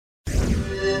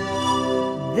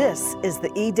This is the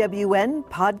EWN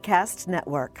Podcast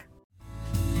Network.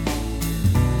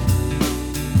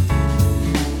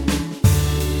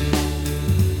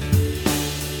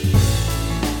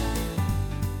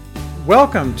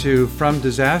 Welcome to From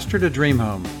Disaster to Dream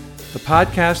Home, the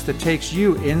podcast that takes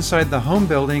you inside the home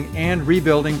building and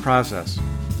rebuilding process.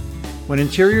 When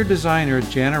interior designer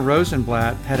Jana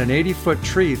Rosenblatt had an 80-foot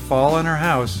tree fall on her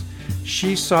house,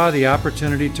 she saw the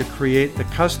opportunity to create the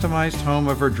customized home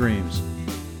of her dreams.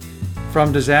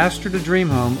 From Disaster to Dream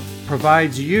Home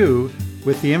provides you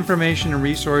with the information and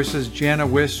resources Jana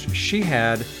wished she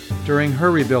had during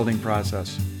her rebuilding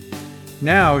process.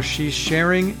 Now she's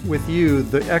sharing with you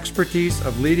the expertise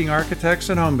of leading architects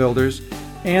and home builders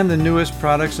and the newest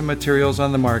products and materials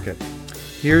on the market.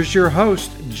 Here's your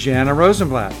host, Jana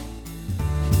Rosenblatt.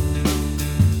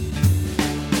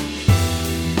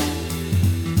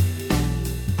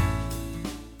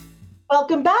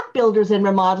 Welcome back, builders and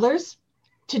remodelers.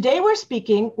 Today we're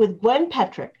speaking with Gwyn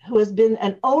Petrick, who has been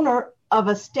an owner of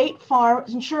a State Farm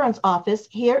insurance office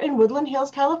here in Woodland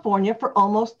Hills, California for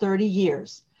almost 30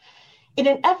 years. In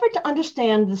an effort to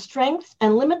understand the strengths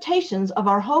and limitations of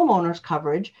our homeowners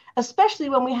coverage, especially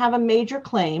when we have a major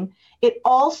claim, it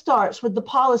all starts with the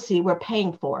policy we're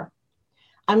paying for.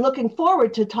 I'm looking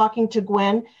forward to talking to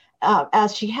Gwyn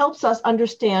as she helps us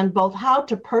understand both how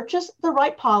to purchase the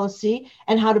right policy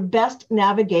and how to best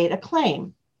navigate a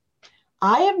claim.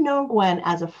 I have known Gwyn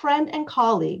as a friend and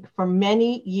colleague for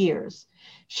many years.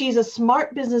 She's a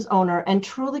smart business owner and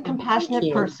truly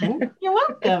compassionate person. You're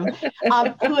welcome.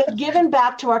 Who has given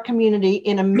back to our community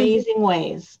in amazing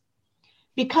ways.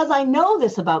 Because I know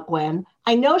this about Gwyn,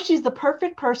 I know she's the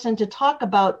perfect person to talk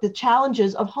about the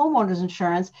challenges of homeowners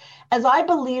insurance, as I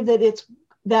believe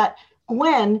that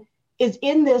Gwyn is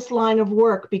in this line of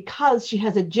work because she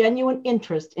has a genuine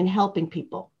interest in helping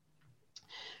people.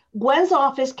 Gwyn's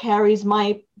office carries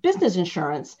my business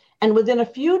insurance, and within a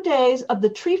few days of the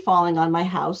tree falling on my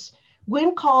house,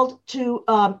 Gwyn called to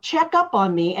check up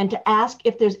on me and to ask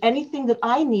if there's anything that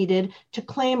I needed to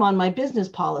claim on my business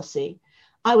policy.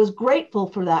 I was grateful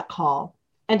for that call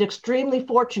and extremely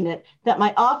fortunate that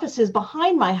my offices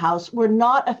behind my house were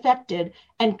not affected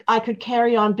and I could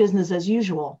carry on business as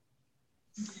usual.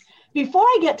 Before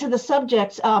I get to the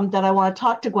subjects that I want to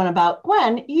talk to Gwyn about,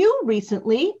 Gwyn, you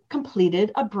recently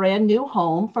completed a brand new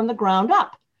home from the ground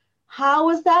up. How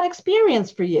was that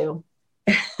experience for you?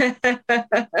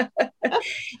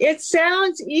 It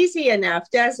sounds easy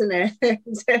enough, doesn't it?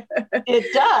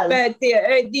 It does. But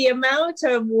the amount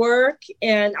of work,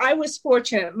 and I was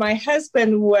fortunate. My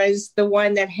husband was the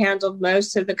one that handled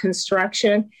most of the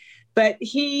construction, but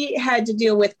he had to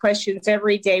deal with questions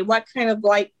every day. What kind of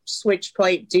light switch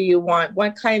plate do you want?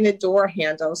 What kind of door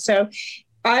handle? So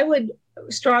I would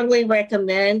strongly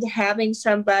recommend having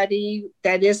somebody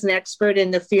that is an expert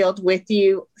in the field with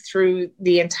you through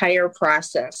the entire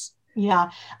process. Yeah.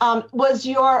 Was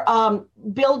your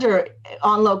builder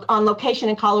on location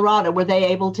in Colorado, were they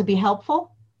able to be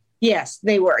helpful? Yes,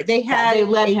 they were. They had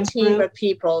a team of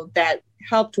people that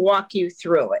helped walk you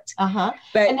through it. Uh-huh.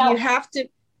 But you have to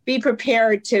be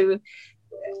prepared to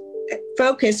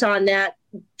focus on that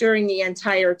during the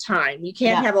entire time. You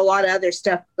can't have a lot of other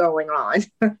stuff going on.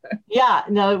 Yeah,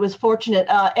 no, it was fortunate.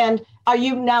 And are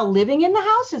you now living in the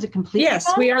house? Is it completely Yes,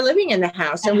 done? we are living in the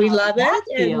house and we love it.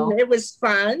 And it was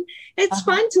fun. It's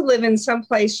fun to live in some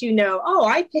place,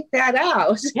 I picked that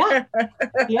out. Yeah,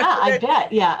 I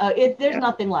bet. Yeah, there's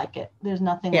nothing like it. There's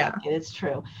nothing like it. It's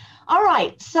true. All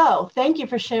right. So thank you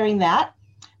for sharing that.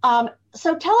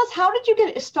 So tell us, how did you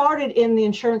get started in the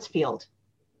insurance field?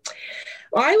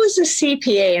 Well, I was a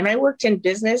CPA and I worked in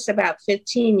business about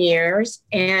 15 years.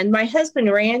 And my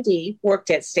husband, Randy, worked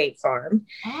at State Farm.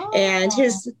 Oh. And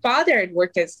his father had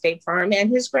worked at State Farm and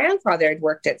his grandfather had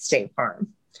worked at State Farm.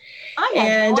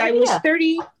 I was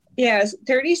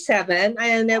 37.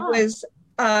 And it was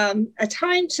a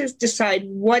time to decide,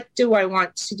 what do I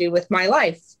want to do with my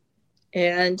life?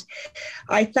 And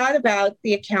I thought about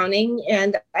the accounting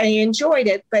and I enjoyed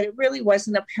it, but it really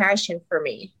wasn't a passion for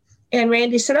me. And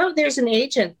Randy said, there's an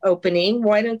agent opening.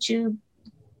 Why don't you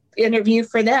interview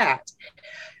for that?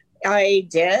 I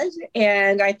did.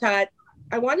 And I thought,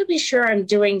 I want to be sure I'm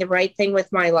doing the right thing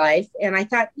with my life. And I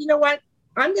thought, you know what?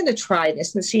 I'm going to try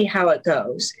this and see how it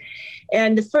goes.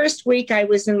 And the first week I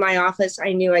was in my office,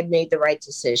 I knew I'd made the right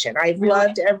decision. I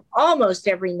loved almost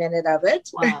every minute of it.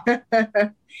 Wow.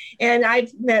 And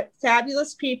I've met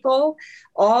fabulous people,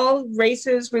 all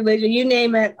races, religion, you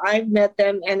name it. I've met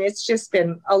them. And it's just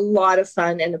been a lot of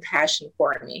fun and a passion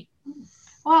for me.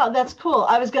 Wow, that's cool.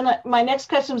 My next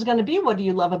question was going to be, what do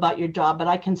you love about your job? But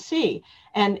I can see,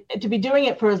 and to be doing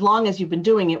it for as long as you've been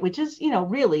doing it, which is,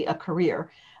 really a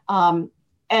career,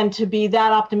 And to be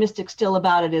that optimistic still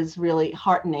about it is really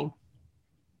heartening.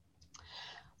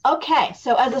 Okay,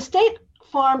 so as a State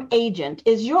Farm agent,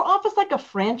 is your office like a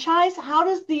franchise? How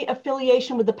does the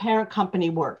affiliation with the parent company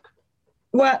work?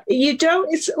 Well, you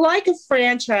don't, it's like a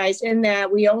franchise in that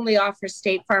we only offer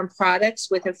State Farm products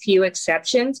with a few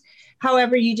exceptions.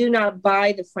 However, you do not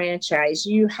buy the franchise.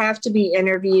 You have to be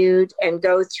interviewed and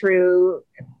go through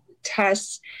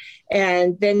tests,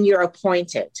 and then you're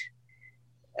appointed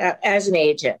as an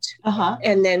agent. Uh-huh.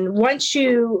 And then once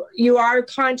you are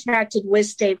contracted with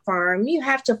State Farm, you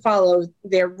have to follow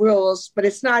their rules, but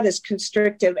it's not as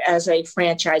constrictive as a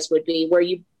franchise would be, where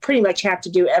you pretty much have to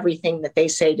do everything that they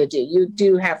say to do. You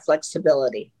do have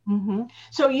flexibility. Mm-hmm.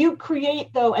 So you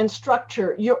create, though, and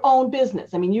structure your own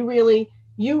business. I mean,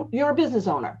 you're a business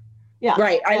owner. Yeah.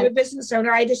 Right. I'm a business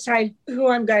owner. I decide who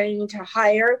I'm going to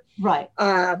hire. Right.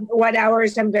 What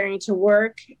hours I'm going to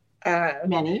work.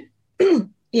 Many.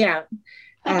 Yeah.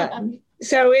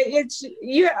 So it's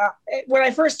when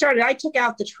I first started, I took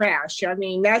out the trash. I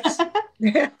mean, that's how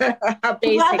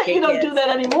basic that you don't do that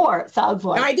anymore, it sounds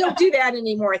like. I don't do that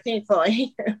anymore,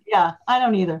 thankfully. Yeah, I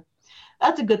don't either.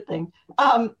 That's a good thing.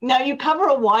 Now, you cover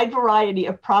a wide variety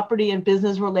of property and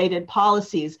business-related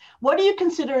policies. What do you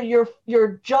consider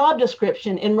your job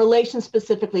description in relation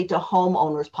specifically to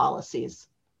homeowners' policies?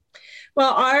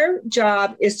 Well, our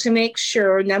job is to make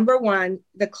sure, number one,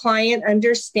 the client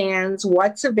understands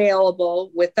what's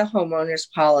available with the homeowner's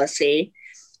policy.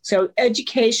 So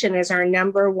education is our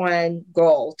number one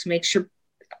goal, to make sure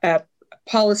a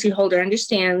policyholder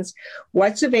understands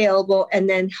what's available and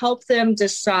then help them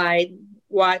decide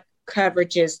what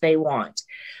coverages they want.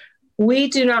 We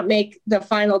do not make the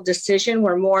final decision.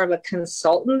 We're more of a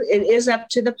consultant. It is up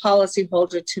to the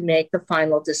policyholder to make the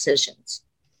final decisions.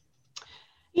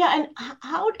 Yeah, and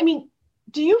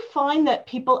do you find that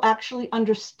people actually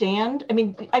understand? I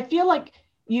mean, I feel like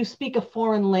you speak a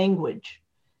foreign language.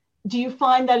 Do you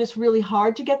find that it's really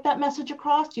hard to get that message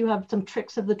across? Do you have some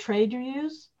tricks of the trade you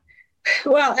use?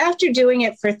 Well, after doing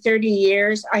it for 30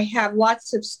 years, I have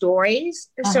lots of stories.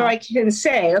 Uh-huh. So I can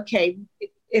say, okay,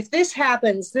 if this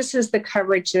happens, this is the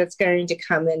coverage that's going to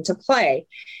come into play.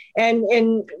 And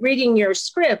in reading your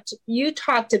script, you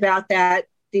talked about that,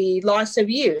 the loss of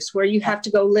use, where you have to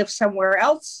go live somewhere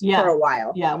else for a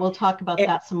while. Yeah, we'll talk about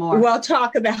that some more. We'll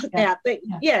talk about that. But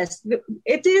yes,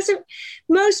 it isn't,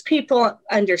 most people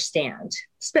understand,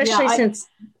 especially since...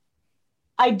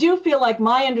 I do feel like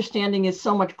my understanding is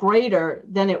so much greater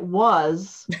than it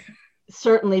was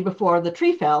certainly before the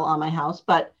tree fell on my house.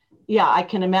 But yeah, I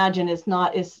can imagine it's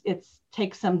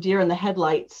takes some deer in the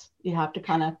headlights. You have to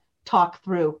kind of talk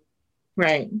through.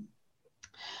 Right.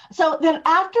 So then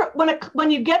after, when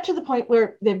you get to the point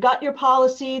where they've got your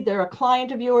policy, they're a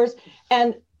client of yours,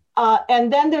 and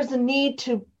then there's a need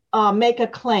to make a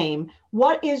claim,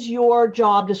 what is your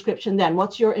job description then?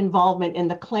 What's your involvement in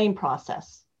the claim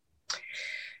process?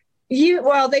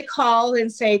 They call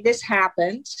and say, this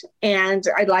happened, and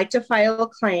I'd like to file a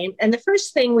claim. And the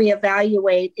first thing we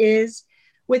evaluate is,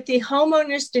 with the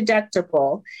homeowner's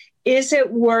deductible, is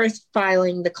it worth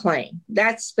filing the claim?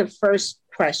 That's the first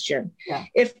question. Yeah.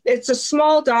 If it's a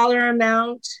small dollar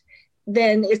amount,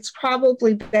 then it's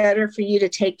probably better for you to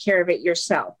take care of it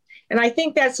yourself. And I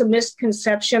think that's a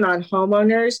misconception on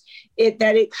homeowners,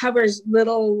 that it covers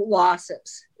little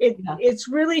losses. It's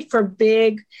really for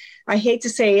big, I hate to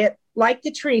say it, like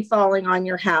the tree falling on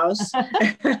your house. All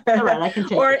right, I can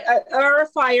take it. Or a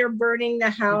fire burning the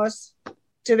house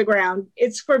to the ground.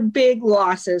 It's for big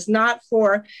losses, not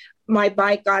for my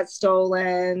bike got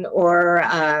stolen or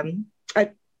a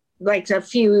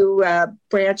few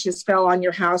branches fell on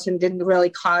your house and didn't really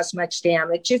cause much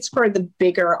damage. It's for the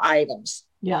bigger items.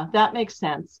 Yeah, that makes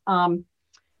sense.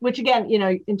 Which again,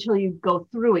 until you go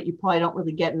through it, you probably don't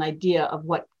really get an idea of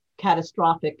what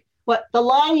catastrophic, what the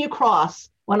line you cross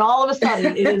when all of a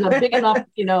sudden it is a big enough,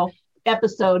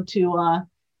 episode to,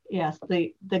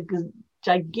 the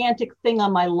gigantic thing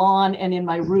on my lawn and in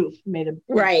my roof made a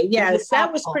right. Yes,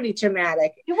 that was pretty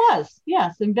traumatic. It was,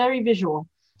 yes, and very visual.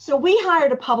 So we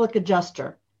hired a public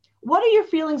adjuster. What are your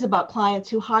feelings about clients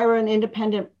who hire an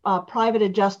independent private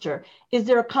adjuster? Is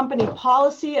there a company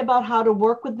policy about how to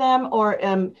work with them, or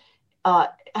is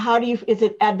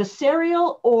it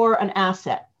adversarial or an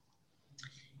asset?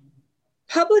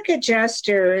 Public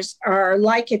adjusters are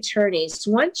like attorneys.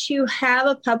 Once you have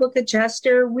a public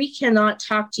adjuster, we cannot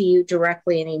talk to you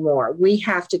directly anymore. We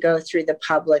have to go through the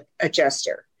public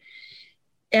adjuster.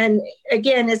 And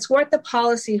again, it's what the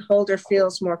policyholder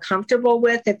feels more comfortable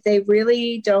with. If they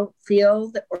really don't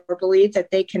feel or believe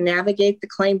that they can navigate the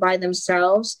claim by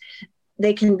themselves,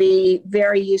 they can be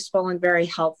very useful and very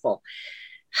helpful.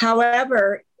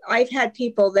 However, I've had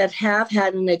people that have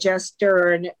had an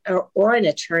adjuster or an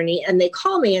attorney, and they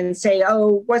call me and say,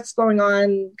 "Oh, what's going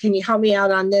on? Can you help me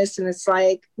out on this?" And it's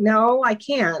like, "No, I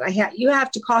can't. You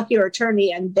have to call your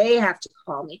attorney, and they have to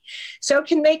call me." So it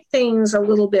can make things a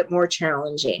little bit more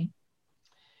challenging.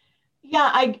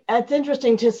 Yeah, it's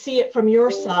interesting to see it from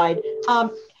your side.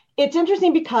 It's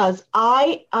interesting because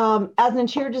I, as an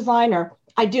interior designer,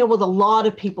 I deal with a lot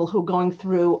of people who are going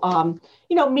through,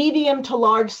 medium to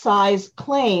large size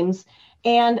claims.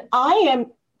 And I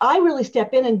really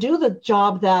step in and do the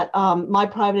job that my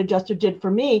private adjuster did for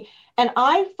me. And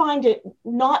I find it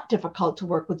not difficult to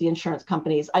work with the insurance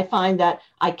companies. I find that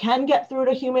I can get through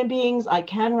to human beings. I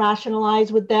can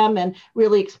rationalize with them and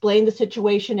really explain the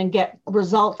situation and get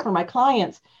results for my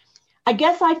clients. I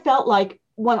guess I felt like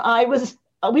when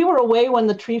we were away when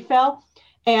the tree fell,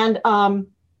 and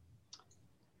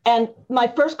my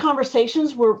first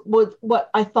conversations were with what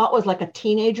I thought was like a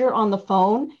teenager on the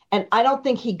phone. And I don't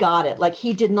think he got it. Like,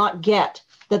 he did not get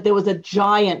that there was a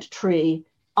giant tree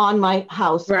on my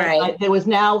house. Right. There was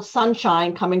now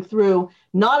sunshine coming through,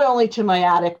 not only to my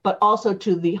attic, but also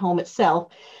to the home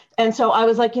itself. And so I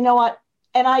was like, you know what?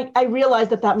 And I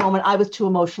realized at that moment I was too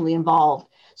emotionally involved.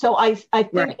 So I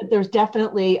think that there's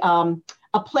definitely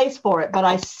a place for it, but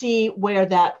I see where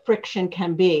that friction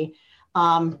can be.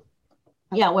 And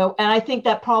I think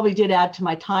that probably did add to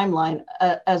my timeline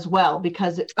as well,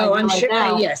 because I'm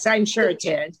sure. Yes, I'm sure it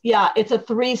did. Yeah, it's a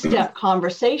 3-step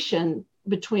conversation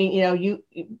between you,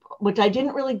 which I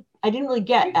didn't really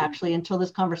get actually until this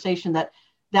conversation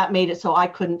that made it so I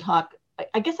couldn't talk.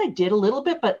 I guess I did a little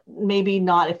bit, but maybe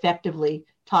not effectively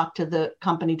talk to the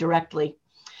company directly.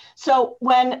 So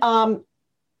when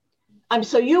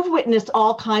so you've witnessed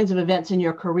all kinds of events in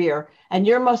your career, and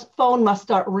your phone must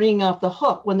start ringing off the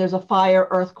hook when there's a fire,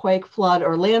 earthquake, flood,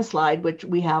 or landslide, which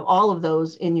we have all of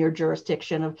those in your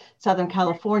jurisdiction of Southern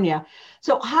California.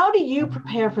 So how do you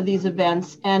prepare for these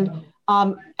events, and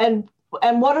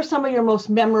what are some of your most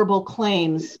memorable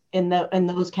claims in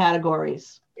those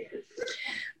categories?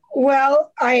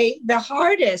 Well, the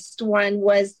hardest one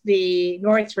was the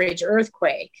Northridge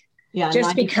earthquake. Yeah,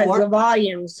 just 94? Because the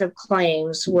volumes of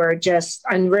claims were just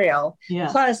unreal. Yeah.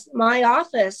 Plus, my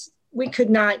office, we could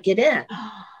not get in.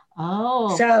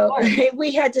 Oh, so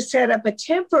we had to set up a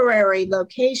temporary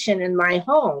location in my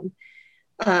home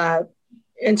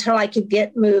until I could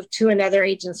get moved to another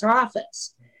agent's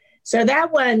office. So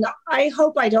that one, I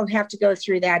hope I don't have to go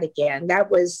through that again. That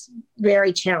was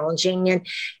very challenging. And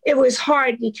it was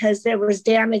hard because there was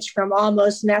damage from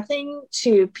almost nothing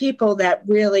to people that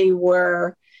really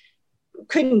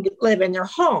couldn't live in their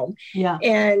home. Yeah.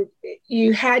 And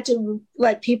you had to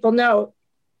let people know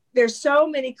there's so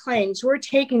many claims. We're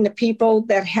taking the people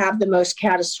that have the most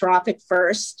catastrophic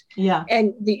first. Yeah.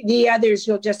 And the others,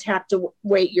 you'll just have to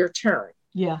wait your turn.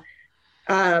 Yeah.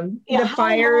 The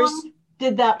fires. How long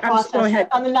did that process go ahead.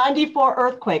 On the 94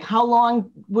 earthquake? How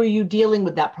long were you dealing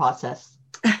with that process?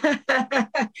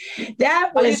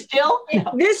 That was still.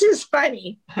 No. This is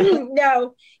funny.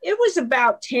 No, it was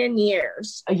about 10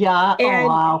 years. Yeah. And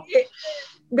wow.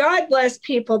 God bless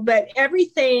people, but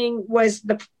everything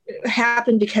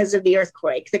happened because of the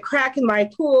earthquake. The crack in my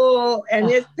pool,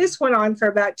 and this went on for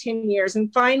about 10 years.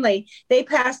 And finally, they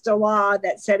passed a law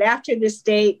that said after this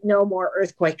date, no more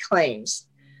earthquake claims.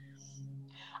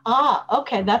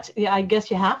 Okay. I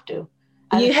guess you have to.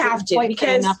 You have to,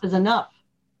 because enough is enough.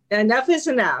 Enough is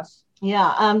enough.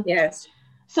 Yeah. Yes.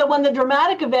 So when the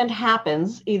dramatic event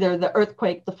happens, either the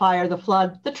earthquake, the fire, the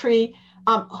flood, the tree,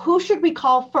 who should we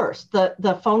call first?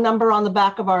 The phone number on the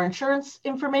back of our insurance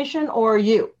information, or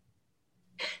you?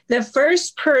 The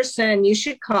first person you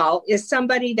should call is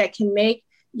somebody that can make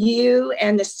you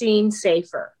and the scene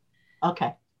safer.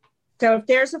 Okay. So if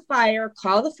there's a fire,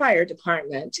 call the fire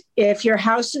department. If your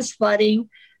house is flooding,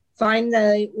 find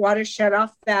the water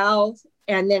shut-off valve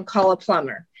and then call a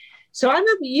plumber. So I'm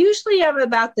usually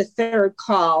about the third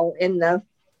call in the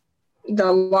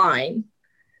line,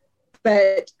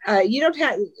 but you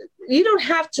don't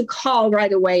have to call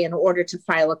right away in order to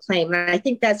file a claim. And I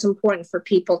think that's important for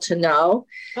people to know.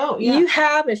 Oh, yeah. You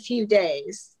have a few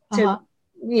days to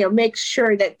make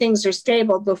sure that things are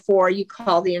stable before you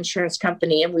call the insurance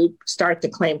company and we start the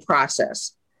claim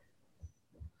process.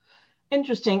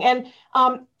 Interesting. And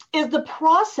is the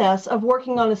process of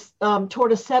working on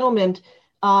toward a settlement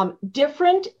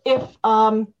different if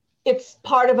it's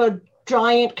part of a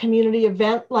giant community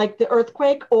event like the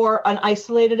earthquake or an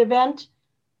isolated event?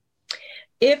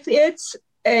 If it's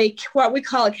what we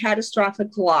call a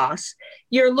catastrophic loss,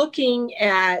 you're looking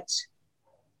at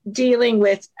dealing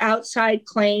with outside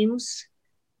claims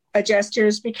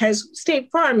adjusters, because State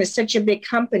Farm is such a big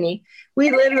company,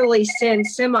 we literally send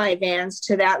semi vans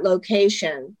to that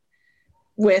location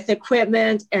with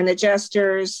equipment and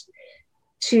adjusters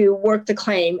to work the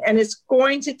claim. And it's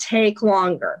going to take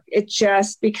longer. It's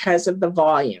just because of the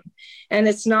volume. And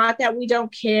it's not that we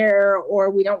don't care or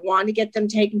we don't want to get them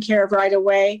taken care of right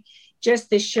away. Just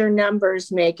the sheer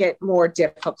numbers make it more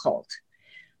difficult.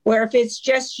 Where if it's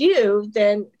just you,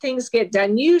 then things get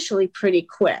done usually pretty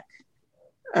quick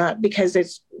because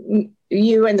it's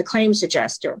you and the claims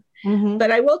adjuster. Mm-hmm.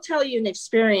 But I will tell you an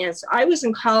experience. I was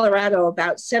in Colorado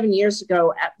about 7 years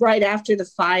ago, right after the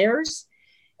fires.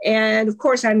 And of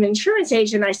course, I'm an insurance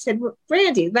agent. I said,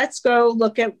 Randy, let's go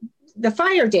look at the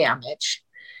fire damage.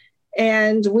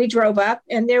 And we drove up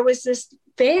and there was this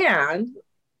van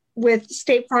with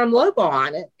State Farm logo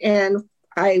on it. And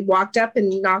I walked up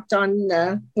and knocked on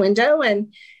the window,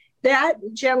 and that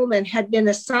gentleman had been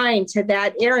assigned to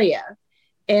that area.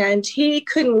 And he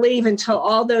couldn't leave until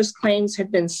all those claims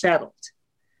had been settled.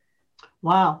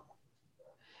 Wow.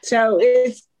 So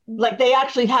it's like they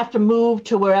actually have to move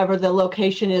to wherever the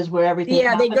location is where everything Yeah,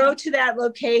 happening. They go to that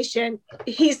location.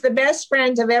 He's the best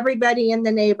friend of everybody in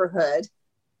the neighborhood.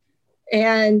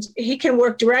 And he can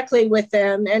work directly with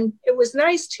them. And it was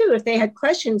nice, too. If they had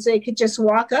questions, they could just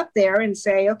walk up there and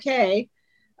say, okay,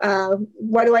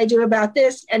 what do I do about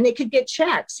this? And they could get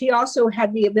checks. He also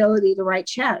had the ability to write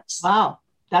checks. Wow.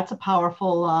 That's a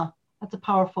powerful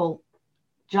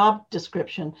job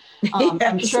description. Yes.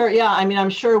 I'm sure. Yeah. I mean, I'm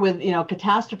sure with,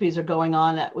 catastrophes are going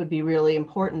on, that would be really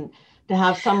important to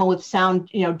have someone with sound,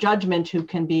 judgment who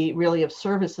can be really of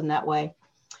service in that way.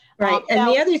 Right. And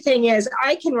the other thing is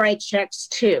I can write checks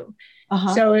too.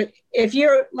 Uh-huh. So if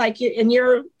you're like in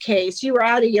your case, you were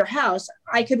out of your house,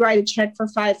 I could write a check for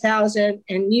 $5,000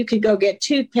 and you could go get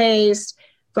toothpaste,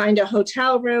 find a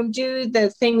hotel room, do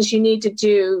the things you need to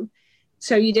do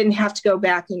so you didn't have to go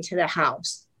back into the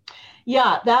house.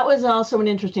 Yeah, that was also an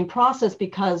interesting process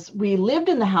because we lived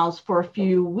in the house for a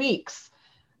few weeks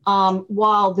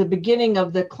while the beginning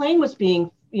of the claim was being,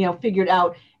 figured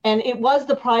out. And it was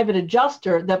the private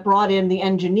adjuster that brought in the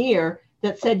engineer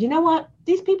that said, you know what,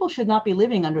 these people should not be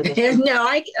living under this. No,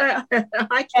 I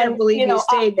can't believe you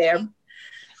stayed there.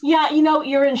 Yeah,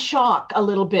 you're in shock a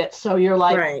little bit. So you're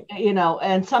like, right.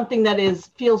 And something that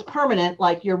feels permanent,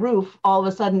 like your roof, all of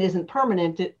a sudden isn't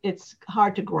permanent. It's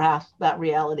hard to grasp that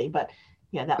reality. But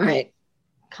yeah, that was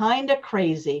kind of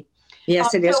crazy.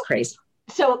 Yes, it is crazy.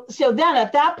 So then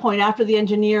at that point, after the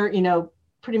engineer,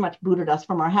 pretty much booted us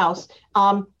from our house,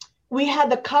 we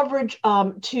had the coverage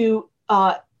to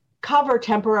cover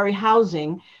temporary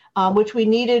housing, which we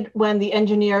needed when the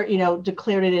engineer,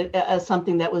 declared it as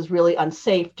something that was really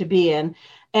unsafe to be in.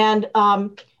 And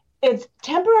is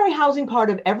temporary housing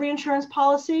part of every insurance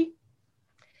policy?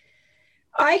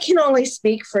 I can only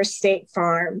speak for State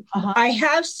Farm. Uh-huh. I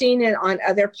have seen it on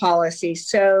other policies.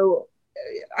 So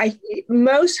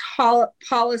most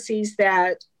policies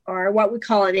that are what we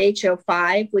call an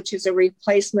HO5, which is a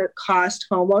replacement cost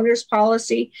homeowners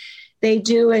policy, they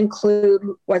do include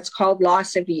what's called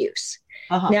loss of use.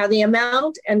 Uh-huh. Now, the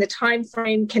amount and the time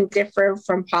frame can differ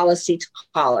from policy to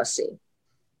policy.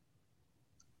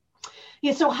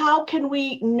 Yeah, so how can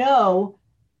we know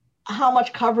how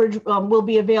much coverage will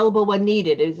be available when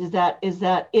needed? Is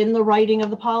that in the writing of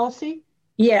the policy?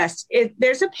 Yes,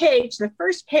 there's a page. The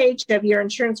first page of your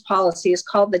insurance policy is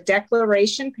called the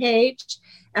declaration page.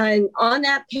 And on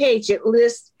that page, it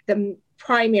lists the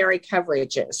primary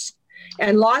coverages.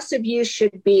 And loss of use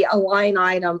should be a line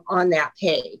item on that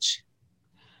page.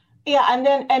 Yeah,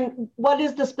 and what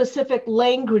is the specific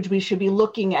language we should be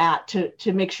looking at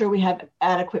to make sure we have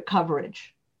adequate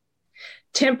coverage?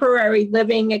 Temporary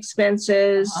living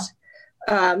expenses.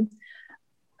 Uh-huh.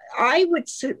 I would,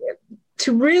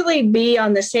 to really be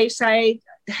on the safe side,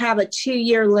 have a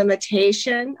 2-year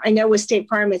limitation. I know with State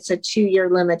Farm, it's a 2-year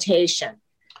limitation.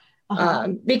 Uh-huh.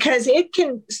 Because it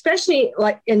can, especially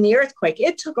like in the earthquake,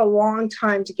 it took a long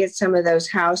time to get some of those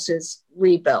houses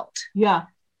rebuilt. Yeah.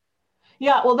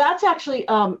 Yeah. Well, that's actually,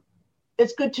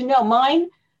 it's good to know. Mine,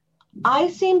 I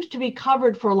seemed to be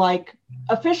covered for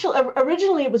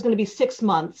originally it was going to be 6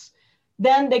 months.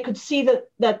 Then they could see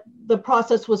that the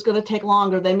process was going to take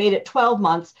longer. They made it 12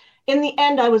 months. In the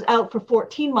end, I was out for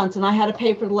 14 months and I had to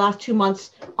pay for the last 2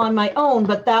 months on my own,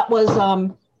 but that was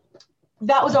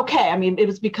okay. I mean, it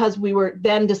was because we were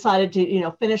then decided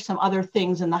to, finish some other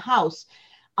things in the house.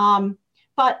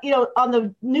 But, on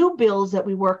the new bills that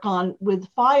we work on with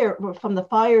from the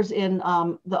fires in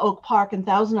the Oak Park and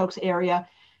Thousand Oaks area,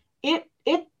 it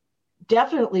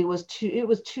definitely was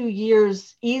 2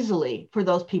 years easily for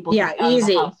those people. Yeah,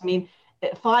 easy. I mean,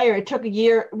 fire, it took a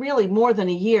year, really more than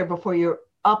a year before you're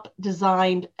up,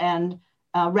 designed, and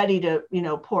ready to,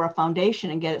 pour a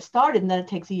foundation and get it started, and then it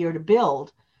takes a year to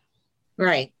build.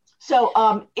 Right. So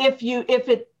if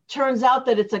it turns out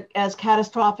that it's as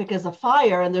catastrophic as a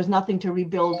fire and there's nothing to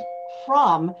rebuild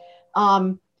from,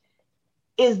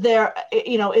 is there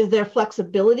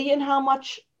flexibility in how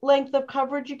much length of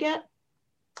coverage you get?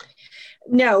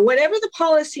 No, whatever the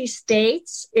policy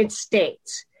states, it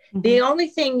states. Mm-hmm. The only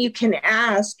thing you can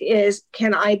ask is,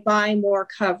 can I buy more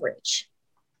coverage?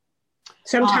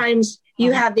 Sometimes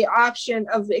you have the option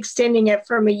of extending it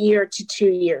from a year to 2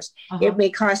 years. It may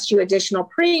cost you additional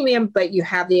premium, but you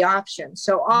have the option.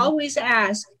 So always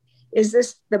ask, is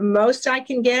this the most I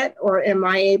can get, or am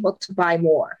I able to buy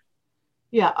more?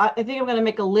 Yeah, I think I'm going to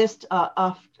make a list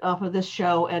off of this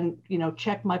show and,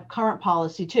 check my current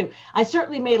policy too. I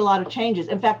certainly made a lot of changes.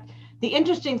 In fact, the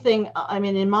interesting thing,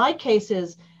 in my case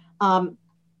is,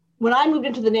 when I moved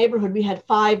into the neighborhood, we had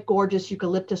 5 gorgeous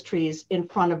eucalyptus trees in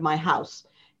front of my house.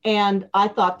 And I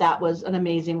thought that was an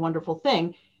amazing, wonderful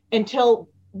thing, until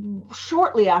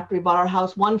shortly after we bought our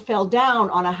house, one fell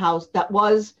down on a house that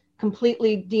was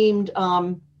completely deemed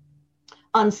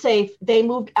unsafe. They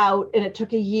moved out, and it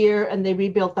took a year, and they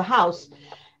rebuilt the house.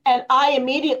 And I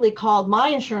immediately called my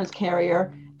insurance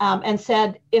carrier and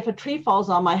said, if a tree falls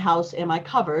on my house, am I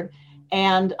covered?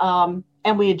 And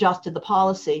we adjusted the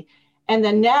policy. And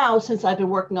then now, since I've been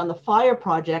working on the fire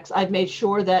projects, I've made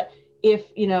sure that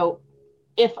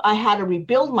if I had to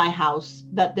rebuild my house,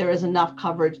 that there is enough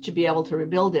coverage to be able to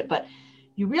rebuild it. But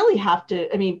you really have to,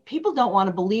 people don't want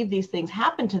to believe these things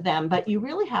happen to them, but you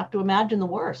really have to imagine the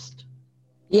worst.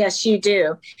 Yes, you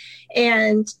do.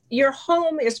 And your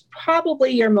home is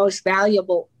probably your most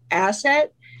valuable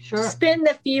asset. Sure. Spend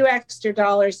the few extra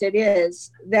dollars that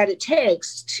it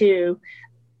takes to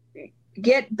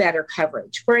get better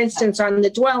coverage. For instance, on the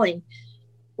dwelling,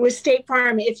 with State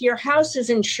Farm, if your house is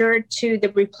insured to the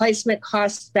replacement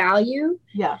cost value,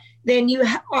 then you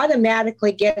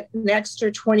automatically get an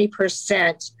extra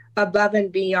 20% above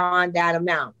and beyond that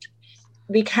amount.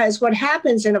 Because what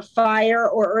happens in a fire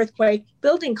or earthquake,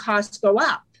 building costs go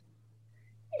up.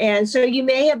 And so you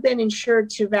may have been insured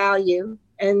to value,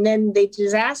 and then the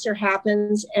disaster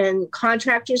happens and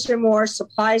contractors are more,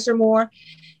 supplies are more.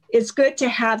 It's good to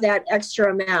have that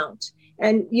extra amount.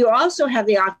 And you also have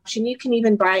the option, you can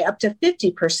even buy up to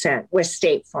 50% with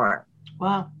State Farm.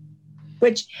 Wow.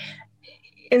 Which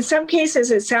in some cases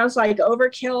it sounds like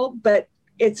overkill, but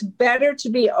it's better to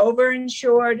be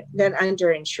overinsured than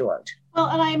underinsured. Well,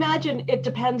 and I imagine it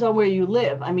depends on where you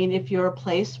live. If you're a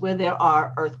place where there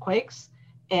are earthquakes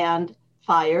and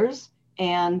fires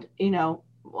and, I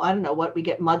don't know what we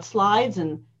get, mudslides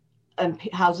and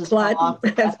houses flood fall off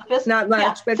the precipice. Not much.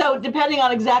 Yeah. But so depending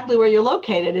on exactly where you're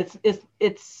located,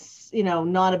 it's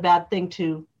not a bad thing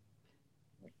to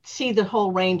see the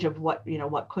whole range of what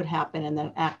could happen and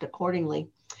then act accordingly.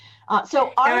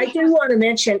 I do want to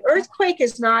mention, earthquake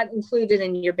is not included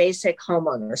in your basic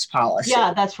homeowner's policy.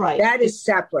 Yeah, that's right. That is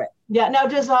separate. Yeah. Now,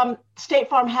 does State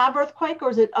Farm have earthquake,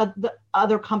 or is it the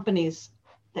other companies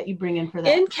that you bring in for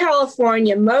that? In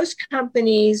California, most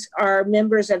companies are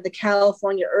members of the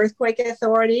California Earthquake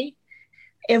Authority.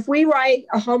 If we write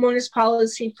a homeowner's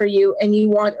policy for you and you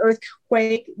want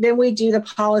earthquake, then we do the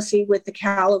policy with the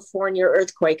California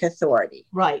Earthquake Authority.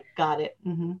 Right. Got it.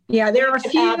 Mm-hmm. Yeah, there are a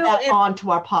few. Add that onto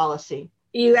our policy.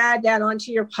 You add that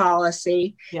onto your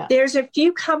policy. Yeah. There's a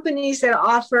few companies that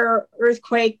offer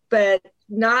earthquake, but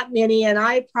not many, and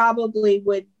I probably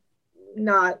would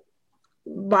not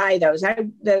buy those.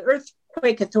 The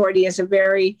Earthquake Authority is a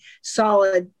very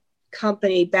solid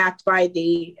company backed by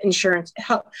the insurance.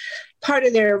 Part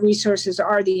of their resources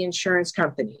are the insurance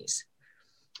companies.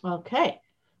 Okay,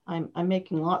 I'm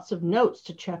making lots of notes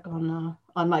to check on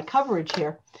my coverage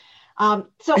here. So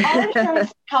our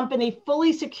insurance company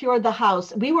fully secured the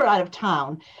house. We were out of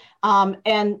town,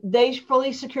 and they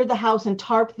fully secured the house and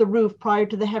tarped the roof prior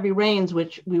to the heavy rains,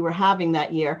 which we were having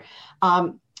that year,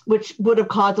 which would have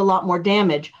caused a lot more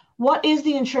damage. What is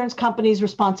the insurance company's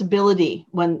responsibility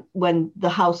when the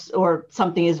house or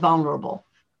something is vulnerable?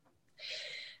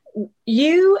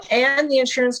 You and the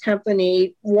insurance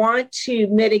company want to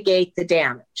mitigate the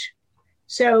damage.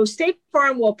 So State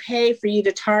Farm will pay for you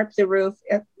to tarp the roof.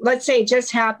 Let's say it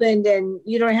just happened and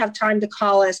you don't have time to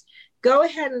call us. Go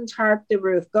ahead and tarp the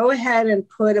roof. Go ahead and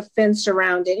put a fence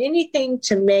around it. Anything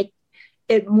to make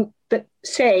it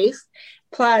safe,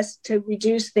 plus to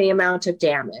reduce the amount of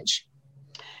damage.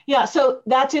 Yeah, so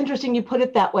that's interesting you put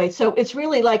it that way. So it's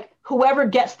really like whoever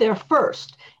gets there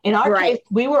first. In our case,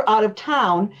 we were out of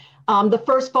town. The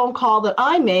first phone call that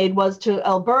I made was to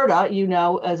Alberta,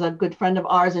 as a good friend of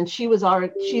ours, and she's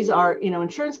our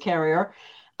insurance carrier.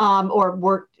 or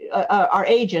worked our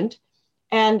agent.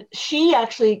 And she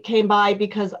actually came by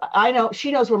because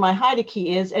she knows where my hide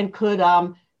key is and could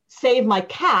save my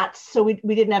cats. So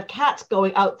we didn't have cats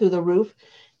going out through the roof.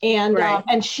 And Right.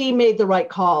 And she made the right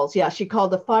calls. Yeah, she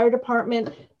called the fire department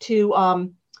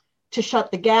to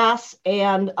shut the gas,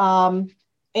 and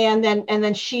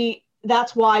then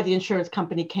that's why the insurance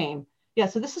company came. Yeah,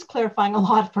 so this is clarifying a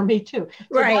lot for me too. So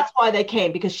Right. That's why they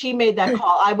came, because she made that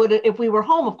call. I would, if we were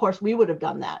home, of course, we would have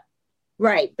done that.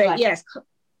 Right. But Right. yes,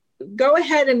 go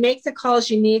ahead and make the calls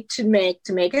you need to make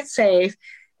it safe,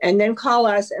 and then call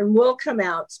us and we'll come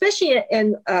out, especially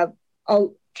in a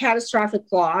catastrophic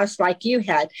loss like you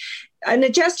had. An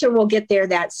adjuster will get there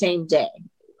that same day,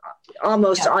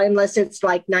 almost, unless it's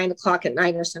like 9:00 at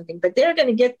night or something, but they're going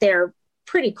to get there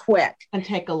pretty quick And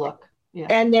take a look. Yeah.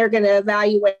 and they're going to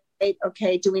evaluate,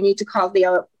 okay, do we need to call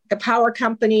the power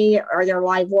company? Are there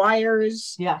live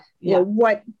wires? Yeah. You know,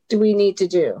 what do we need to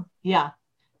do? Yeah,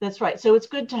 that's right. So it's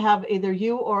good to have either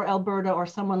you or Alberta or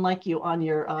someone like you on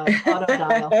your auto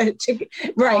dial.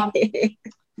 Right.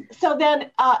 So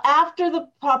then after the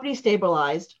property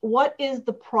stabilized, what is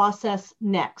the process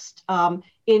next?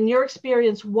 In your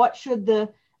experience, what should the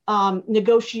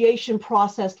negotiation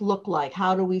process look like?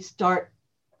 How do we start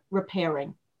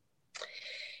repairing?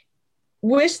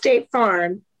 With State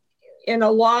Farm, in a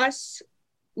loss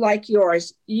like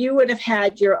yours, you would have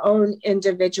had your own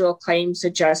individual claims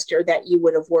adjuster that you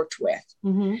would have worked with.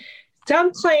 Mm-hmm.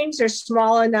 Some claims are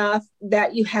small enough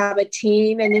that you have a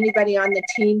team and anybody on the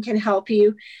team can help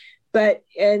you. But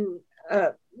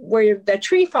where the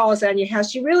tree falls on your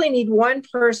house, you really need one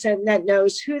person that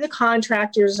knows who the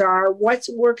contractors are, what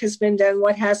work has been done,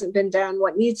 what hasn't been done,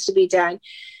 what needs to be done.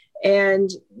 And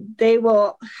they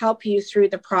will help you through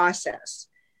the process.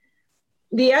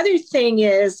 The other thing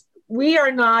is, we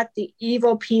are not the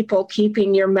evil people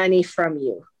keeping your money from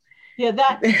you. Yeah,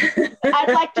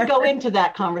 I'd like to go into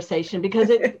that conversation, because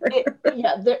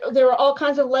there are all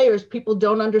kinds of layers people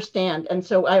don't understand, and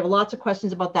so I have lots of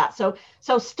questions about that.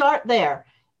 So start there.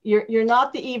 You're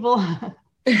not the evil.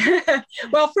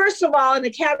 Well, first of all, in a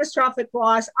catastrophic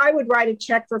loss, I would write a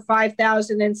check for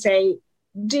 $5,000 and say,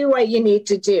 do what you need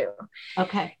to do.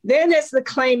 Okay. Then, as the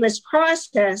claim is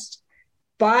processed,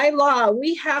 by law,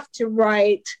 we have to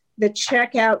write the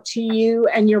check out to you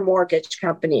and your mortgage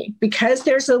company, because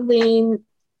there's a lien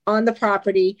on the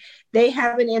property. They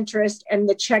have an interest and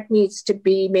the check needs to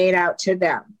be made out to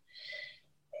them.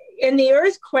 In the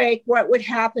earthquake, what would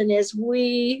happen is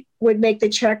we would make the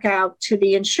check out to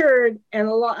the insured. And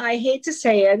I hate to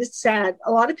say it, it's sad,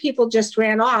 a lot of people just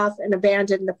ran off and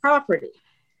abandoned the property.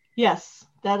 Yes,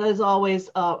 that is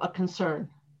always a concern.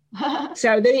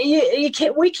 So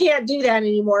we can't do that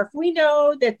anymore. If we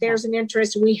know that there's an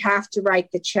interest, we have to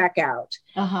write the check out.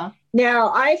 Uh-huh. Now,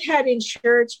 I've had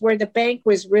insurance where the bank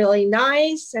was really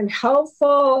nice and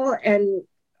helpful and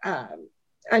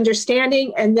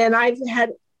understanding. And then I've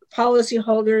had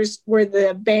policyholders where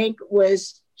the bank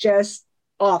was just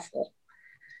awful.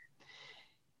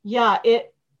 Yeah,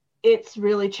 it's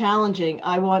really challenging.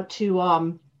 I want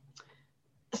to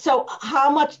so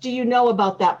how much do you know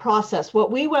about that process?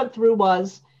 What we went through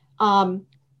was the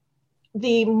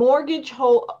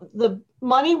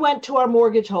money went to our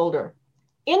mortgage holder.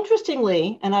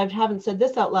 Interestingly, and I haven't said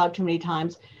this out loud too many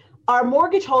times, our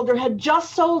mortgage holder had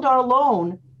just sold our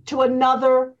loan to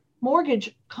another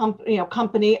mortgage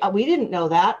company. We didn't know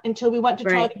that until we went to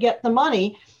try to get the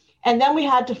money. And then we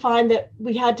had to find that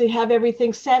we had to have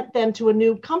everything sent then to a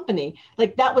new company.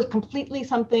 Like, that was completely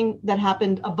something that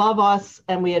happened above us,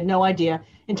 and we had no idea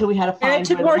until we had to find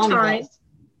where the money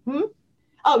was.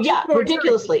 Oh yeah,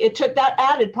 ridiculously. It took, that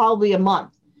added probably a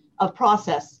month of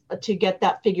process to get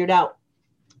that figured out.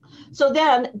 So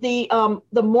then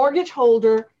the mortgage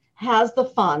holder has the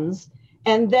funds,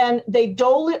 and then they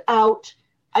dole it out.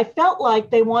 I felt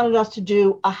like they wanted us to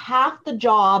do a half the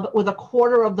job with a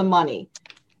quarter of the money.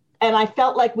 And I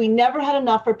felt like we never had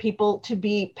enough for people to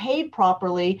be paid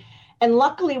properly. And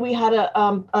luckily we had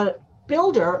a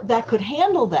builder that could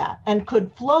handle that and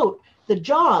could float the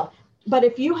job. But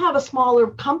if you have a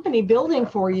smaller company building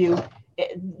for you,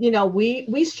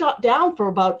 we shut down for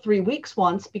about 3 weeks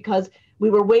once because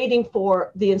we were waiting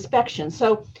for the inspection.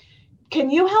 So can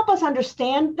you help us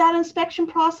understand that inspection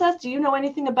process? Do you know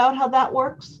anything about how that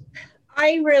works?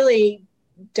 I really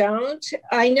don't.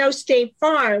 I know State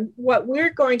Farm, what we're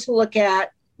going to look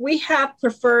at, we have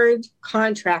preferred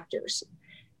contractors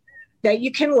that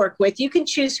you can work with. You can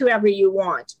choose whoever you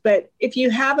want, but if you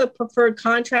have a preferred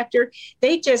contractor,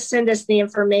 they just send us the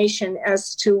information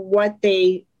as to what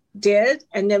they did,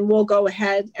 and then we'll go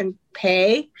ahead and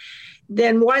pay.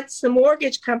 Then once the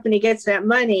mortgage company gets that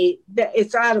money,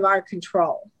 it's out of our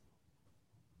control.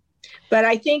 But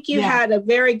I think you had a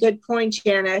very good point,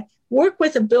 Jana. Work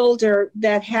with a builder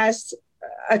that has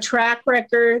a track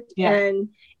record and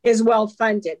is well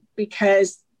funded,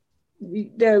 because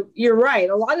you're right.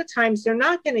 A lot of times they're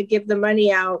not going to give the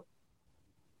money out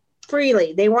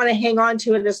freely. They want to hang on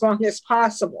to it as long as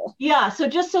possible. Yeah. So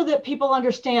just so that people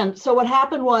understand. So what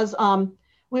happened was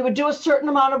we would do a certain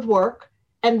amount of work,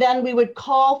 and then we would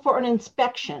call for an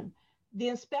inspection. The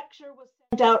inspection was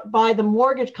sent out by the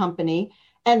mortgage company,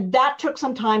 and that took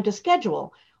some time to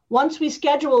schedule. Once we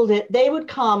scheduled it, they would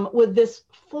come with this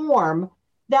form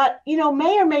that,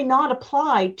 may or may not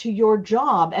apply to your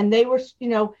job. And they were,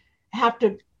 have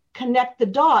to connect the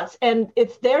dots, and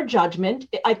it's their judgment.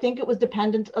 I think it was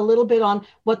dependent a little bit on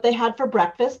what they had for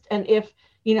breakfast, and if,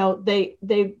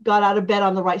 they got out of bed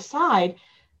on the right side,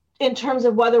 in terms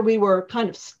of whether we were kind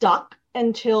of stuck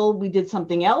until we did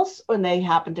something else when they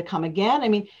happened to come again. I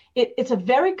mean, it's a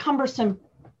very cumbersome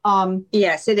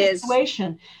yes, it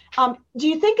situation. Do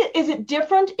you think is it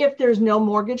different if there's no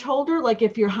mortgage holder, like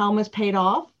if your home is paid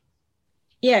off?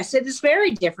 Yes, it is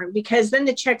very different, because then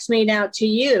the check's made out to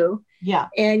you. Yeah.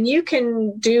 And you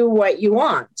can do what you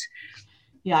want.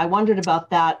 Yeah, I wondered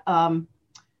about that.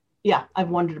 I've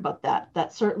wondered about that.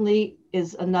 That certainly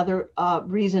is another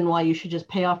reason why you should just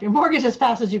pay off your mortgage as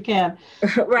fast as you can.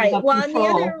 Right. Well, and the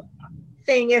other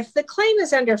thing, if the claim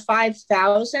is under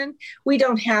 $5,000, we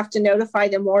don't have to notify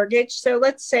the mortgage. So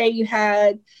let's say you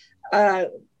had a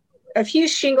few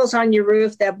shingles on your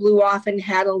roof that blew off and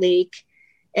had a leak,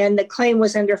 and the claim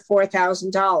was under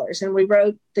 $4,000, and we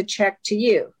wrote the check to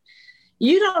you.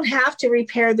 You don't have to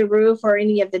repair the roof or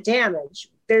any of the damage.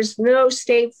 There's no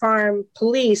State Farm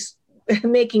police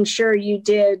making sure you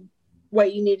did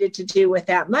what you needed to do with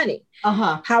that money.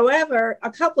 However,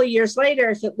 a couple of years later,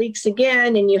 if it leaks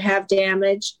again and you have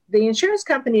damage, the insurance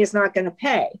company is not going to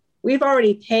pay. We've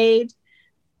already paid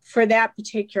for that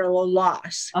particular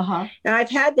loss. Now,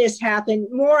 I've had this happen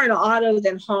more in auto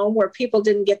than home, where people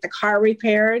didn't get the car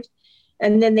repaired,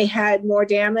 and then they had more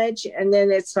damage. And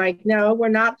then it's like, no, we're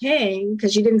not paying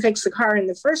because you didn't fix the car in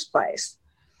the first place.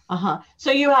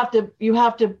 So you have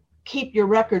to keep your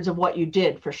records of what you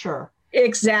did, for sure.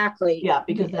 Exactly. Yeah,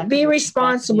 because be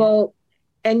responsible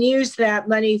and use that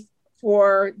money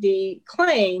for the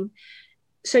claim,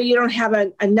 so you don't have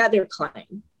another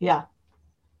claim. Yeah.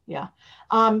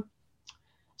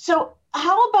 So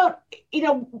how about,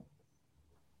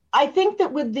 I think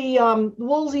that with the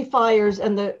Woolsey fires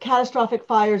and the catastrophic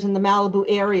fires in the Malibu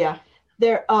area,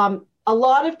 there a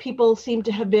lot of people seem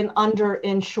to have been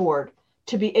underinsured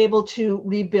to be able to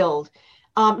rebuild.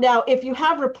 Now, if you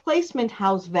have replacement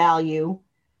house value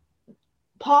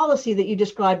policy that you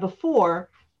described before,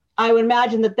 I would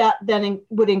imagine that then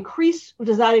would increase.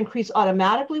 Does that increase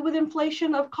automatically with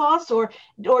inflation of costs, or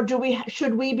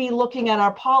should we be looking at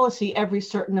our policy every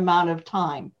certain amount of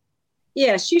time?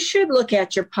 Yes, you should look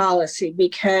at your policy,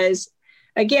 because,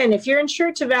 again, if you're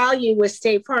insured to value with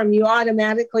State Farm, you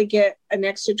automatically get an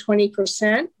extra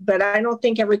 20%, but I don't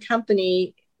think every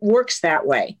company works that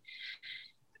way.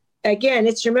 Again,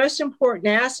 it's your most important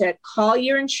asset. Call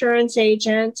your insurance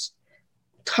agent,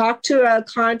 talk to a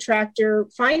contractor,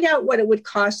 find out what it would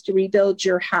cost to rebuild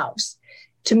your house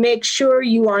to make sure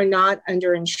you are not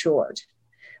underinsured.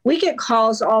 We get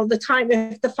calls all the time.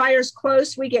 If the fire's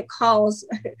close, we get calls.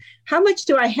 How much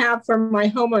do I have for my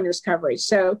homeowner's coverage?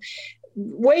 So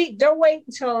don't wait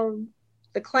until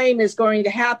the claim is going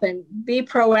to happen. Be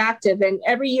proactive. And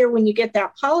every year when you get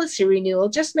that policy renewal,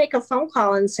 just make a phone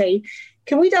call and say,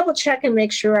 can we double check and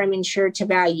make sure I'm insured to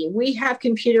value? We have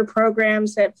computer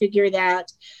programs that figure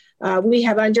that. We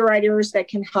have underwriters that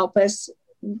can help us.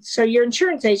 So your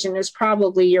insurance agent is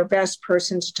probably your best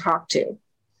person to talk to.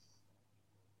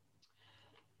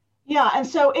 Yeah. And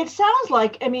so it sounds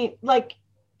like,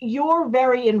 you're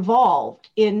very involved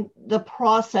in the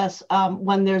process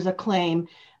when there's a claim.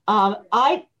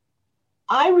 I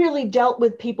really dealt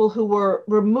with people who were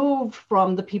removed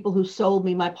from the people who sold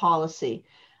me my policy.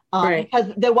 Right.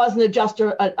 Because there was an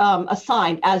adjuster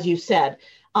assigned, as you said.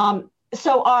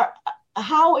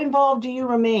 How involved do you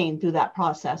remain through that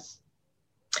process?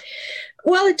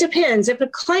 Well, it depends. If a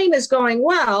claim is going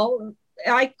well,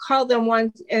 I call them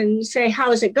once and say,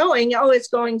 how is it going? Oh, it's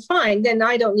going fine. Then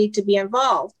I don't need to be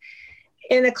involved.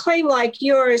 In a claim like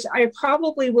yours, I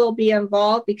probably will be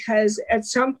involved, because at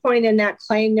some point in that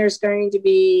claim, there's going to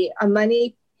be a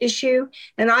money issue.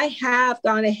 And I have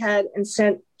gone ahead and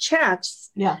sent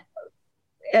checks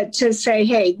to say,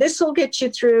 hey, this will get you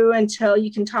through until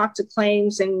you can talk to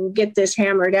claims and get this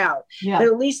hammered out. But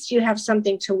at least you have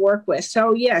something to work with.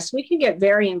 So yes, we can get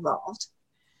very involved.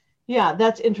 Yeah,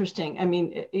 that's interesting.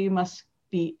 You must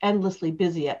be endlessly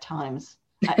busy at times.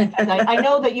 I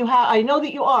know that you have. I know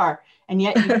that you are, and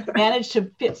yet you managed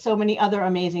to fit so many other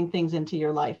amazing things into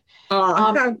your life.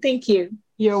 Thank you.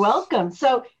 You're welcome.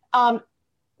 So,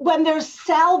 when there's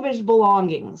salvaged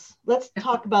belongings, let's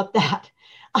talk about that.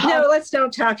 No, let's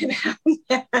don't talk about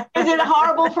that. Is it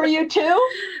horrible for you too?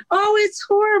 Oh, it's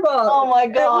horrible. Oh my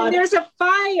God. When there's a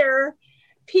fire,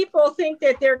 people think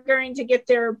that they're going to get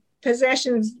their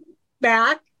possessions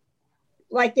back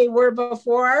like they were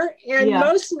before. And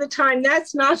most of the time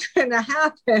that's not going to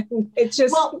happen. It's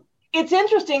just... Well, it's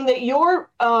interesting that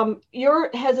your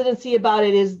hesitancy about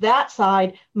it is that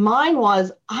side. Mine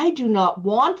was, I do not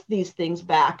want these things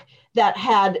back that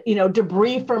had,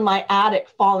 debris from my attic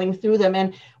falling through them.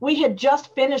 And we had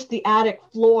just finished the attic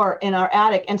floor in our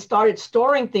attic and started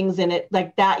storing things in it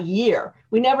like that year.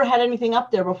 We never had anything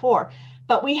up there before,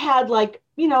 but we had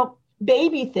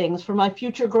baby things for my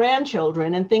future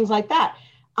grandchildren and things like that.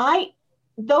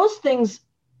 Those things,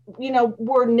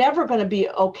 were never going to be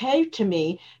okay to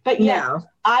me, but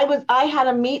I had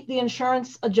to meet the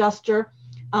insurance adjuster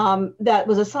that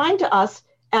was assigned to us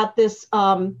at this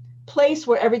place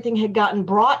where everything had gotten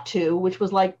brought to, which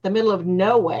was like the middle of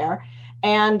nowhere.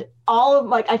 And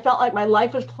I felt like my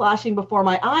life was flashing before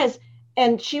my eyes.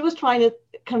 And she was trying to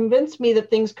convince me that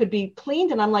things could be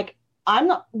cleaned. And I'm like,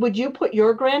 would you put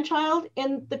your grandchild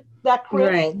in that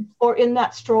crib or in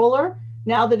that stroller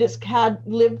now that it's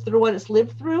lived through what it's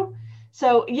lived through?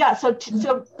 So,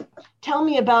 so tell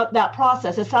me about that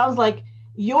process. It sounds like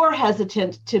you're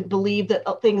hesitant to believe that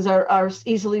things are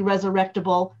easily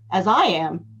resurrectable, as I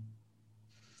am.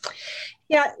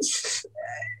 Yeah,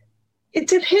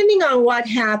 depending on what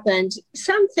happened,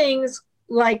 some things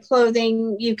like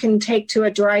clothing you can take to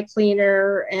a dry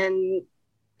cleaner and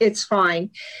it's fine.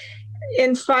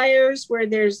 In fires where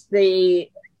there's the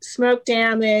smoke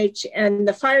damage and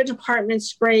the fire department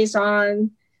sprays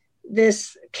on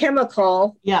this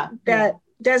chemical that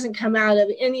doesn't come out of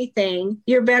anything,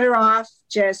 you're better off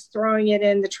just throwing it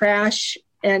in the trash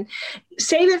and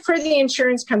save it for the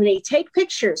insurance company. Take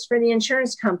pictures for the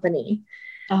insurance company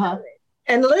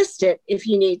and list it if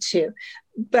you need to.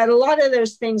 But a lot of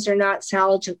those things are not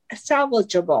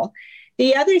salvageable.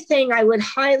 The other thing I would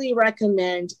highly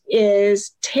recommend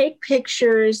is take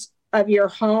pictures of your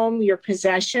home, your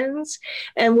possessions.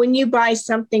 And when you buy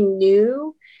something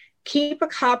new, keep a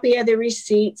copy of the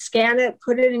receipt, scan it,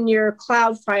 put it in your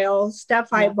cloud file, stuff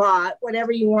I bought,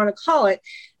 whatever you want to call it.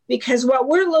 Because what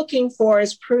we're looking for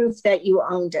is proof that you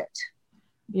owned it.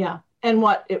 Yeah. And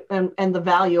and the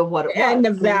value of what it was. And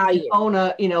the value. You own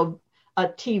a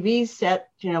TV set,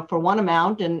 for one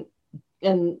amount, and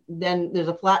then there's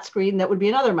a flat screen that would be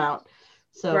another amount.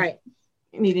 So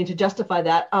needing to justify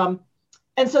that.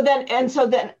 And so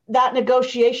then that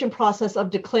negotiation process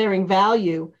of declaring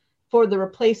value for the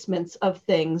replacements of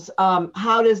things,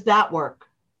 how does that work?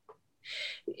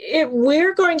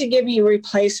 We're going to give you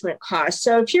replacement costs.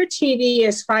 So if your TV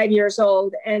is 5 years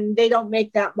old and they don't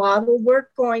make that model, we're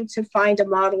going to find a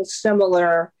model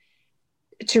similar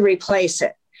to replace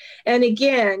it. And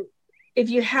again, if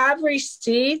you have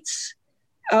receipts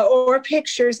or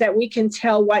pictures that we can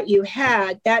tell what you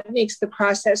had, that makes the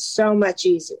process so much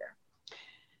easier.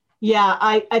 Yeah,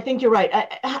 I think you're right.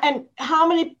 And how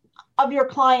many of your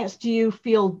clients do you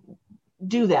feel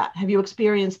do that? Have you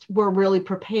experienced were really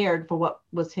prepared for what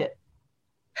was hit?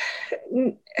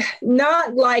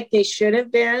 Not like they should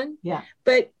have been. Yeah.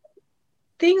 But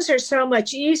things are so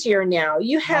much easier now.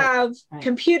 You have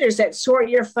computers that sort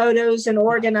your photos and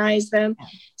organize them. Yeah.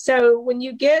 So when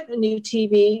you get a new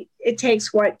TV, it takes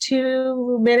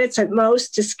 2 minutes at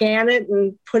most to scan it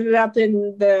and put it up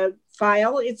in the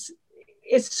file. It's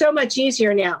so much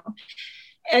easier now.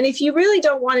 And if you really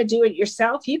don't want to do it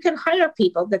yourself, you can hire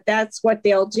people that's what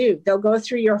they'll do. They'll go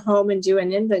through your home and do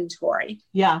an inventory.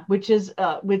 Yeah, which is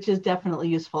definitely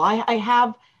useful.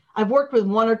 I've worked with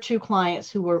one or two clients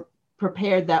who were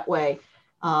prepared that way,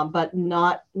 but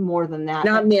not more than that.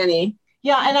 Not many.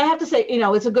 Yeah, and I have to say,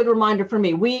 it's a good reminder for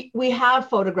me. We have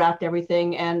photographed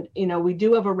everything, and we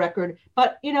do have a record.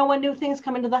 But when new things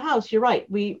come into the house, you're right.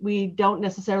 We don't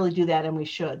necessarily do that, and we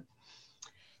should.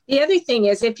 The other thing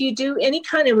is, if you do any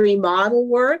kind of remodel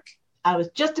work, I was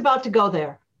just about to go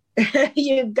there.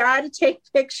 You got to take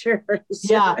pictures.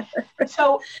 Yeah.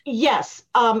 So yes,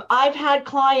 I've had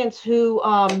clients who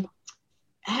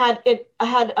had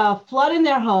a flood in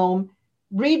their home,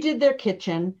 redid their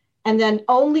kitchen, and then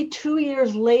only 2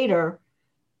 years later,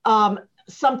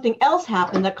 something else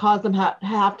happened that caused them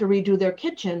have to redo their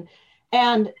kitchen,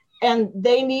 and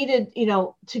they needed,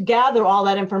 to gather all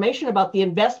that information about the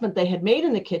investment they had made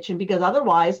in the kitchen, because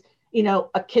otherwise,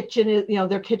 a kitchen is,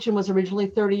 their kitchen was originally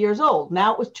 30 years old.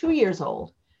 Now it was 2 years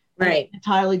old. Right.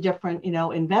 Entirely different,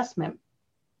 investment.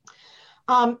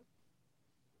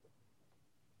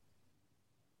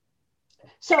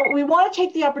 So we wanted to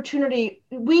take the opportunity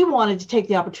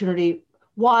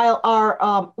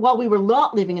while we were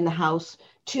not living in the house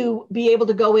to be able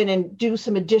to go in and do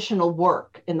some additional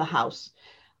work in the house.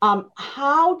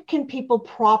 How can people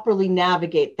properly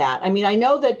navigate that? I mean, I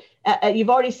know that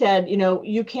you've already said,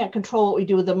 you can't control what we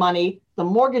do with the money. The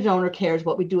mortgage owner cares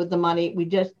what we do with the money. We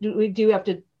do have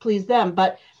to please them.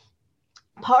 But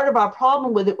part of our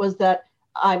problem with it was that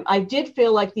I did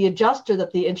feel like the adjuster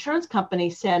that the insurance company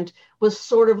sent was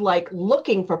sort of like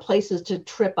looking for places to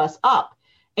trip us up.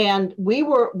 And we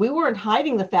weren't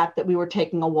hiding the fact that we were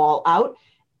taking a wall out.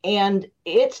 And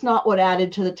it's not what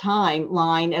added to the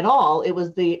timeline at all. It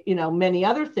was the, many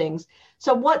other things.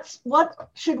 So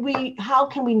how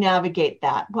can we navigate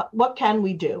that? What can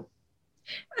we do?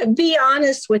 Be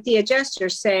honest with the adjuster.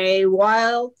 Say,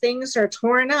 while things are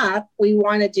torn up, we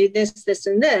want to do this, this,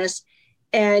 and this.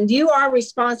 And you are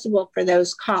responsible for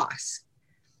those costs.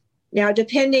 Now,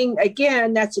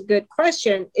 again, that's a good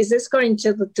question. Is this going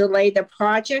to delay the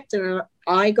project? And am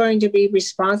I going to be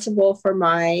responsible for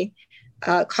my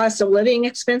cost of living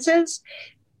expenses?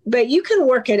 But you can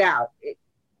work it out.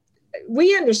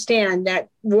 We understand that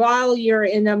while you're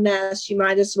in a mess, you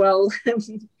might as well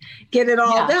get it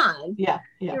all done. Yeah.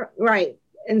 Right.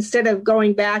 Instead of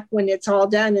going back when it's all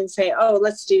done and say, oh,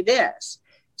 let's do this.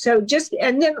 So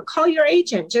and then call your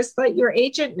agent. Just let your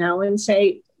agent know and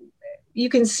say, you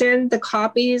can send the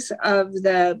copies of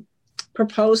the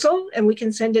proposal and we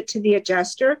can send it to the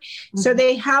adjuster. Mm-hmm. So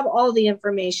they have all the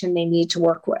information they need to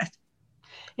work with.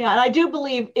 Yeah, and I do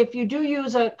believe if you do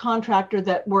use a contractor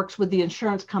that works with the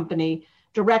insurance company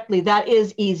directly, that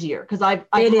is easier because I've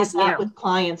had that with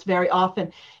clients very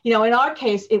often. In our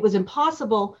case, it was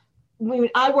impossible.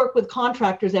 I work with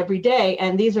contractors every day,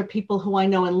 and these are people who I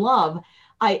know and love.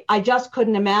 I just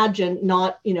couldn't imagine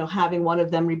not, having one of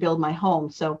them rebuild my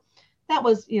home. So that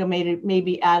was,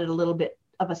 maybe added a little bit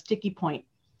of a sticky point.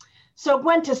 So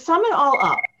Gwen, to sum it all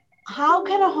up, how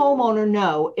can a homeowner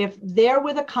know if they're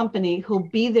with a company who'll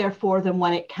be there for them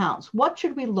when it counts? What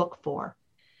should we look for?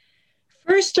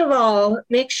 First of all,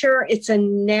 make sure it's a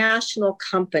national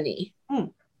company.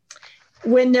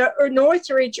 When the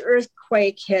Northridge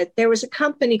earthquake hit, there was a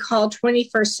company called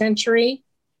 21st Century.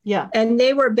 Yeah. And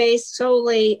they were based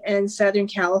solely in Southern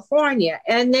California,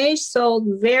 and they sold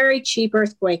very cheap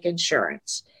earthquake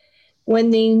insurance. When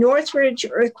the Northridge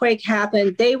earthquake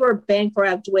happened, they were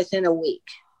bankrupt within a week.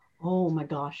 Oh my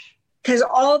gosh. Because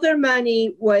all their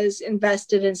money was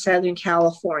invested in Southern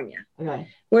California. Okay.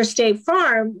 Where State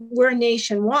Farm, we're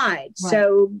nationwide. Right.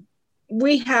 So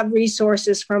we have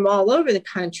resources from all over the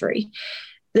country.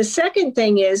 The second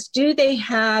thing is, do they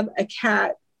have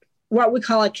what we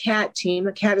call a CAT team,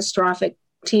 a catastrophic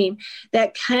team,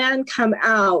 that can come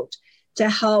out to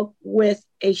help with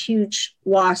a huge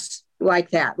loss like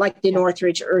that, like the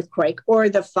Northridge earthquake or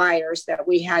the fires that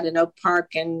we had in Oak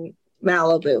Park and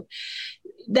Malibu.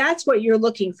 That's what you're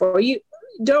looking for. You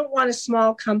don't want a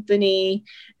small company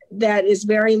that is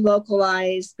very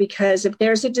localized, because if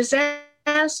there's a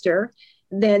disaster,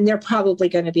 then they're probably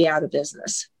going to be out of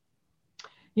business.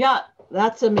 Yeah,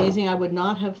 that's amazing. I would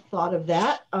not have thought of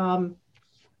that.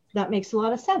 That makes a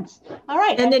lot of sense. All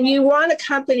right. And then you want a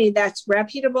company that's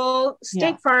reputable.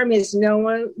 State Farm is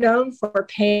known for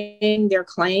paying their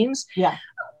claims. Yeah.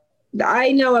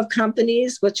 I know of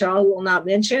companies, which I will not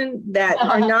mention, that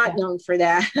are not known for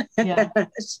that. Yeah.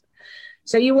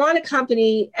 So you want a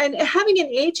company, and having an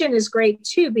agent is great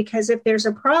too, because if there's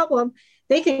a problem,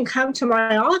 they can come to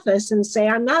my office and say,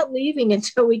 I'm not leaving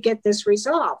until we get this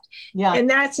resolved. Yeah. And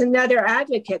that's another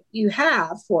advocate you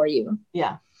have for you.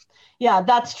 Yeah. Yeah,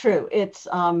 that's true. It's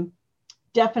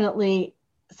definitely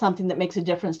something that makes a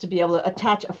difference to be able to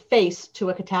attach a face to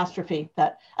a catastrophe.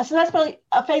 So that's probably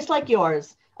a face like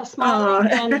yours, a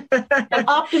smiling and an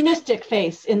optimistic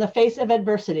face in the face of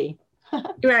adversity.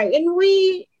 Right. And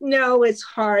we know it's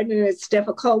hard and it's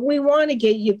difficult. We want to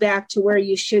get you back to where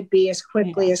you should be as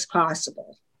quickly as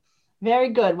possible. Very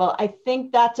good. Well, I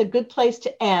think that's a good place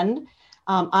to end.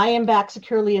 I am back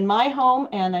securely in my home,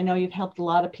 and I know you've helped a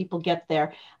lot of people get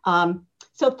there.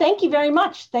 So thank you very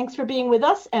much. Thanks for being with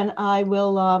us. And I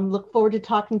will look forward to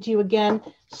talking to you again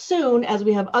soon as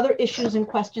we have other issues and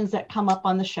questions that come up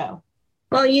on the show.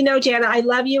 Well, Jana, I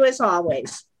love you as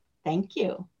always. Thank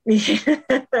you.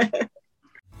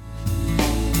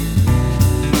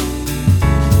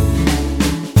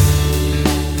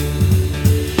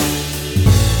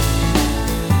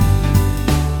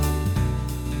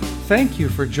 Thank you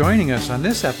for joining us on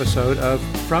this episode of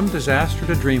From Disaster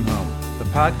to Dream Home, the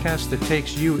podcast that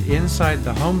takes you inside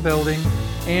the home building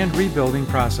and rebuilding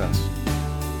process.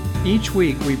 Each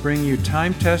week, we bring you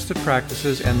time-tested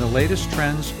practices and the latest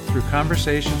trends through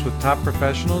conversations with top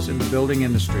professionals in the building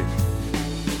industry.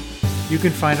 You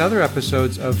can find other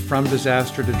episodes of From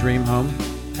Disaster to Dream Home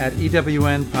at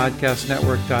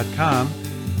ewnpodcastnetwork.com,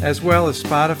 as well as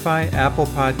Spotify, Apple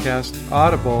Podcasts,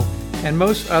 Audible, and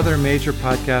most other major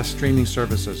podcast streaming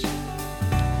services.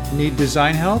 Need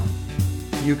design help?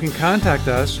 You can contact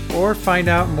us or find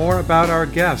out more about our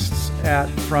guests at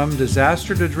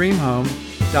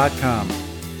FromDisasterToDreamHome.com.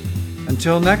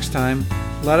 Until next time,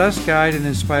 let us guide and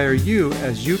inspire you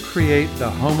as you create the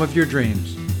home of your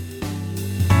dreams.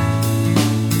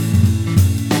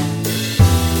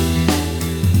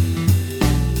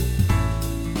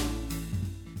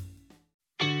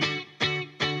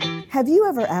 Have you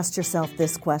ever asked yourself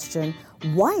this question?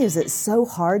 Why is it so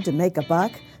hard to make a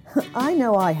buck? I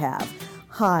know I have.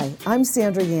 Hi, I'm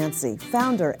Sandra Yancey,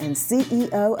 founder and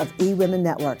CEO of eWomen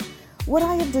Network. What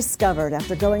I have discovered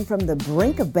after going from the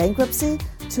brink of bankruptcy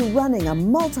to running a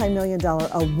multi-million-dollar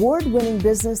award-winning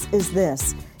business is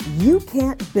this: you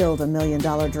can't build a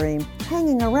million-dollar dream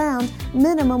hanging around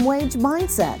minimum wage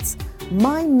mindsets.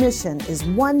 My mission is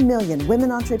 1 million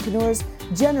women entrepreneurs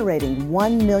generating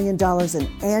 $1 million in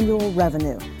annual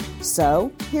revenue.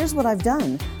 So here's what I've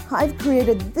done. I've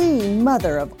created the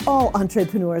mother of all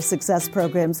entrepreneur success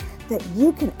programs that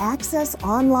you can access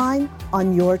online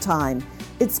on your time.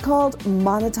 It's called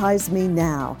Monetize Me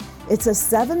Now. It's a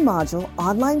 7-module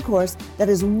online course that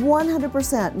is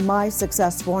 100% my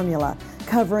success formula,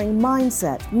 covering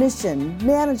mindset, mission,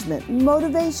 management,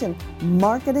 motivation,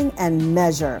 marketing, and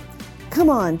measure. Come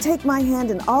on, take my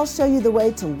hand and I'll show you the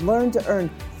way to learn to earn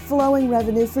flowing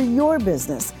revenue for your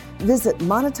business. Visit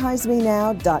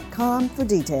monetizemenow.com for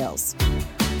details.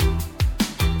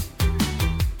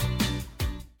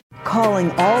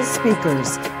 Calling all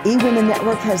speakers, eWomen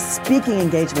Network has speaking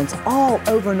engagements all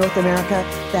over North America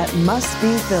that must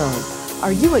be filled.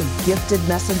 Are you a gifted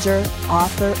messenger,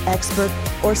 author, expert,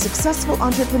 or successful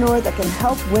entrepreneur that can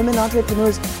help women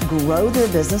entrepreneurs grow their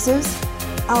businesses?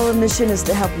 Our mission is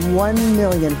to help 1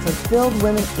 million fulfilled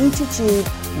women each achieve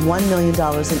 $1 million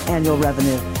in annual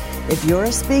revenue. If you're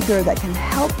a speaker that can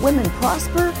help women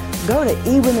prosper, go to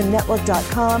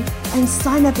eWomenNetwork.com and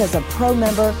sign up as a pro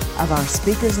member of our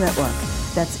Speakers Network.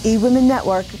 That's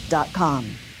eWomenNetwork.com.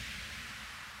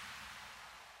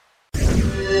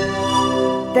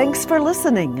 Thanks for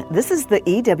listening. This is the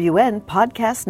EWN Podcast